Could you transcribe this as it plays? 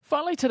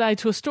Finally today,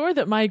 to a story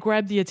that may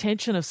grab the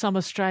attention of some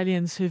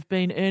Australians who've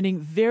been earning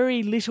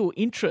very little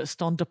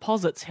interest on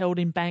deposits held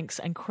in banks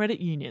and credit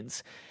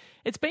unions.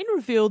 It's been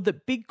revealed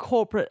that big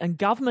corporate and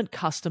government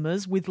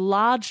customers with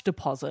large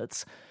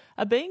deposits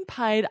are being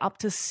paid up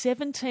to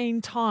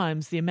 17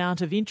 times the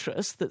amount of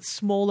interest that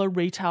smaller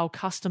retail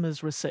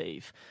customers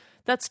receive.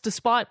 That's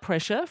despite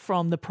pressure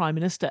from the Prime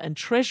Minister and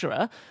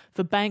Treasurer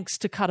for banks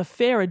to cut a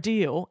fairer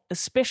deal,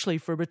 especially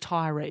for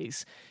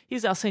retirees.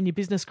 Here's our senior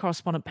business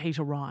correspondent,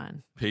 Peter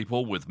Ryan.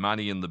 People with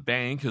money in the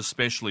bank,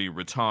 especially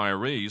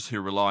retirees who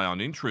rely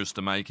on interest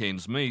to make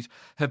ends meet,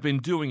 have been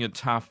doing it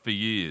tough for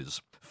years.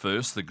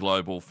 First, the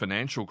global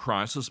financial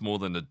crisis more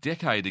than a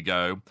decade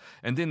ago,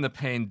 and then the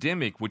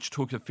pandemic, which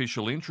took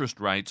official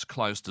interest rates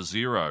close to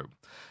zero.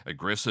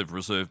 Aggressive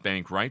Reserve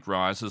Bank rate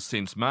rises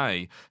since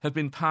May have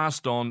been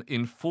passed on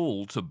in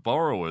full to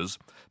borrowers,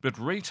 but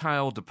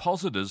retail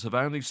depositors have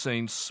only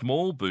seen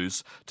small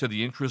boosts to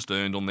the interest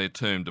earned on their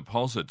term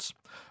deposits.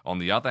 On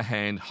the other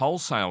hand,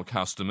 wholesale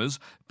customers,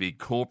 big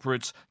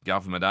corporates,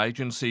 government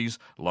agencies,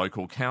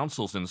 local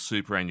councils and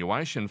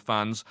superannuation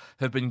funds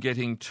have been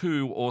getting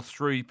 2 or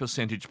 3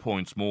 percentage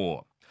points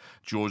more.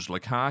 George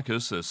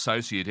Lekakis,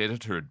 Associate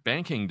Editor at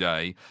Banking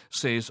Day,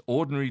 says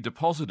ordinary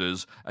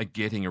depositors are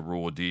getting a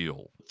raw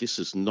deal. This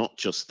is not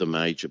just the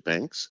major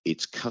banks,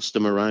 it's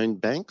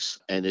customer-owned banks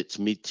and it's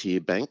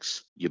mid-tier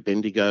banks. Your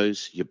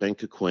Bendigos, your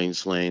Bank of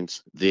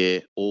Queenslands,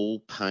 they're all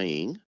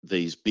paying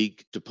these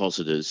big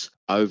depositors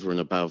over and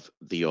above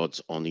the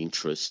odds on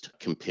interest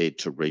compared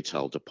to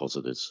retail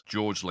depositors.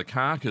 George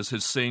Lekakis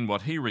has seen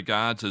what he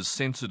regards as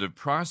sensitive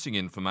pricing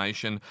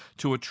information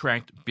to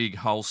attract big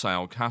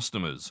wholesale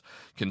customers,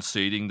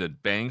 conceding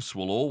that banks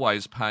will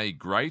always pay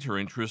greater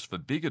interest for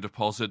bigger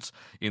deposits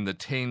in the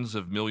tens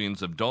of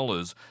millions of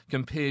dollars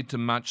compared to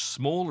much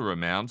smaller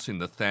amounts in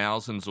the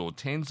thousands or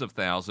tens of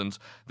thousands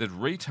that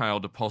retail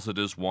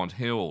depositors want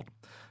held.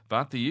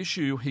 But the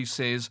issue, he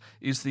says,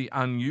 is the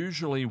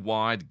unusually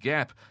wide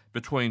gap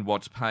between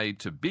what's paid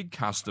to big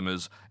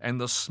customers and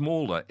the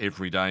smaller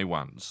everyday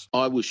ones.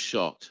 I was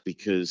shocked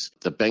because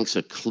the banks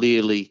are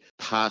clearly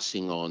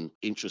passing on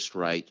interest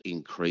rate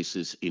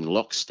increases in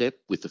lockstep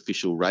with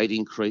official rate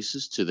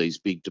increases to these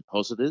big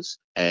depositors,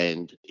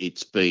 and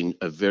it's been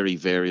a very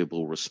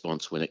variable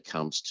response when it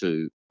comes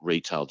to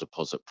retail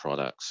deposit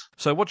products.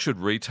 So what should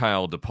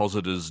retail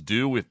depositors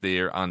do if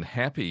they're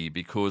unhappy?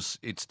 Because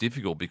it's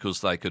difficult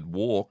because they could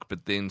walk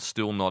but then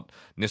still not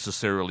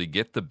necessarily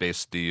get the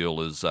best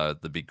deal as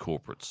the big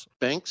corporates.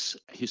 Banks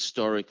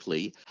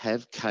historically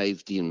have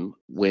caved in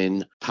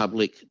when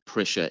public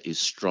pressure is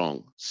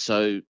strong.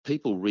 So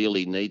people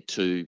really need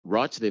to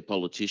write to their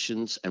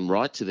politicians and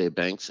write to their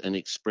banks and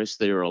express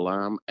their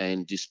alarm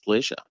and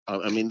displeasure.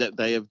 I mean, that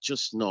they have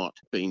just not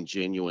been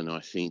genuine, I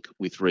think,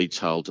 with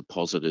retail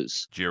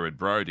depositors. Gerard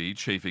Brody,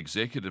 Chief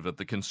Executive at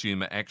the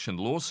Consumer Action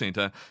Law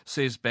Centre,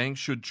 says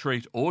banks should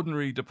treat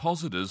ordinary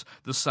depositors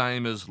the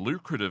same as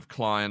lucrative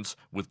clients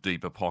with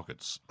deeper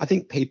pockets. I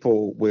think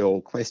people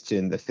will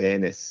question the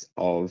fairness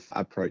of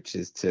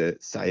approaches to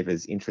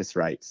savers' interest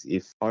rates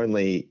if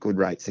only good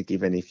rates are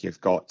given if you've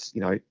got,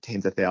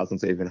 tens of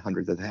thousands or even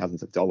hundreds of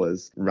thousands of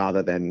dollars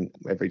rather than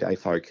everyday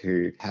folk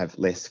who have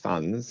less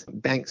funds.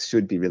 Banks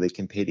should be really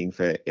competing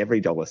for every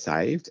dollar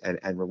saved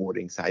and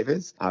rewarding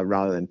savers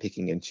rather than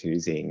picking and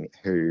choosing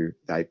who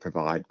they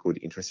provide good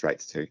interest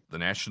rates to. The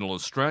National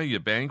Australia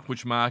Bank,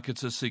 which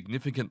markets a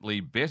significantly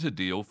better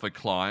deal for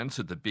clients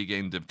at the big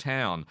end of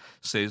town,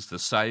 says the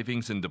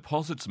savings and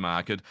deposits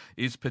market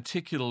is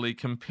particularly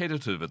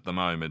competitive at the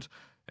moment,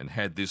 and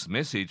had this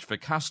message for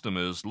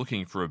customers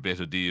looking for a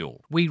better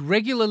deal. We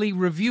regularly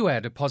review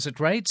our deposit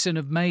rates and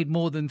have made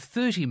more than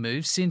 30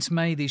 moves since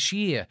May this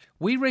year.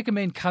 We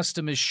recommend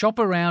customers shop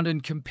around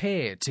and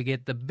compare to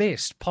get the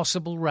best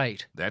possible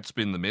rate. That's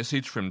been the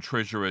message from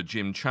Treasurer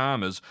Jim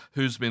Chalmers,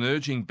 who's been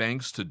urging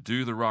banks to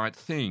do the right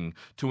thing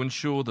to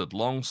ensure that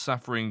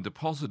long-suffering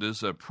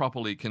depositors are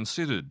properly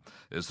considered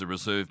as the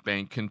Reserve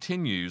Bank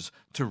continues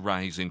to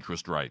raise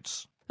interest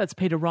rates. That's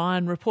Peter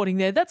Ryan reporting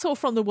there. That's all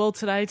from the World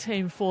Today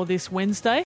team for this Wednesday.